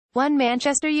One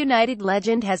Manchester United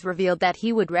legend has revealed that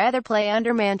he would rather play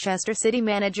under Manchester City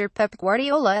manager Pep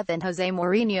Guardiola than Jose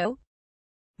Mourinho.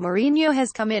 Mourinho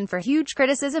has come in for huge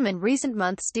criticism in recent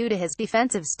months due to his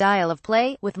defensive style of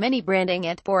play, with many branding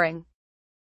it boring.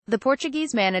 The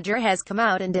Portuguese manager has come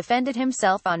out and defended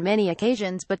himself on many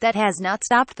occasions, but that has not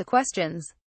stopped the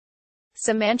questions.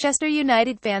 Some Manchester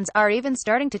United fans are even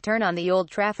starting to turn on the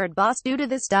Old Trafford boss due to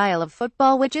the style of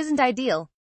football which isn't ideal.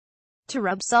 To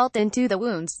rub salt into the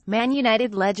wounds, Man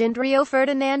United legend Rio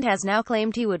Ferdinand has now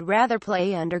claimed he would rather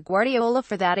play under Guardiola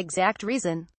for that exact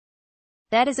reason.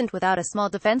 That isn't without a small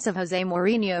defense of Jose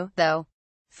Mourinho, though.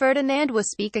 Ferdinand was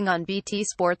speaking on BT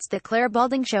Sport's The Claire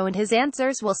Balding Show, and his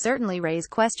answers will certainly raise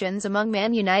questions among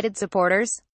Man United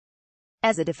supporters.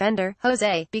 As a defender,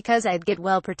 Jose, because I'd get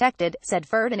well protected, said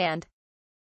Ferdinand.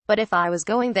 But if I was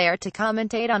going there to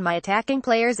commentate on my attacking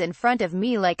players in front of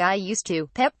me like I used to,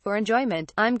 Pep, for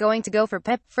enjoyment, I'm going to go for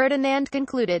Pep, Ferdinand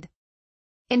concluded.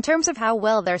 In terms of how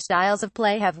well their styles of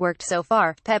play have worked so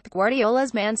far, Pep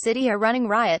Guardiola's Man City are running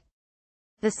riot.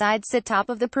 The side sit top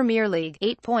of the Premier League,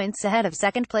 8 points ahead of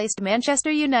second-placed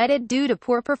Manchester United due to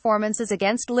poor performances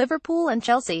against Liverpool and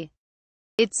Chelsea.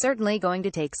 It's certainly going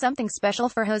to take something special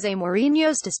for Jose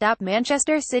Mourinho's to stop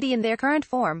Manchester City in their current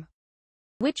form.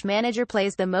 Which manager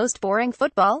plays the most boring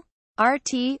football?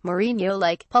 RT Mourinho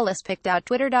like Pullis picked out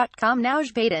Twitter.com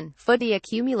Naujbaden, Footy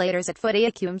Accumulators at Footy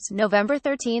Accumes, November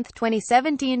 13,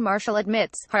 2017. Marshall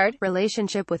admits hard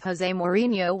relationship with Jose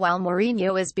Mourinho. While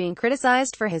Mourinho is being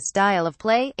criticized for his style of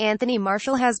play, Anthony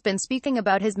Marshall has been speaking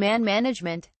about his man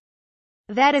management.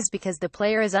 That is because the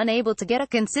player is unable to get a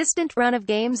consistent run of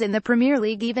games in the Premier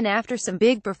League even after some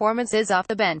big performances off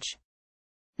the bench.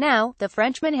 Now, the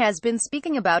Frenchman has been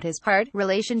speaking about his hard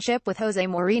relationship with Jose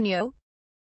Mourinho.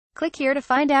 Click here to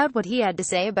find out what he had to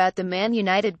say about the Man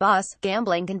United boss.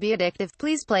 Gambling can be addictive.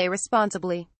 Please play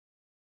responsibly.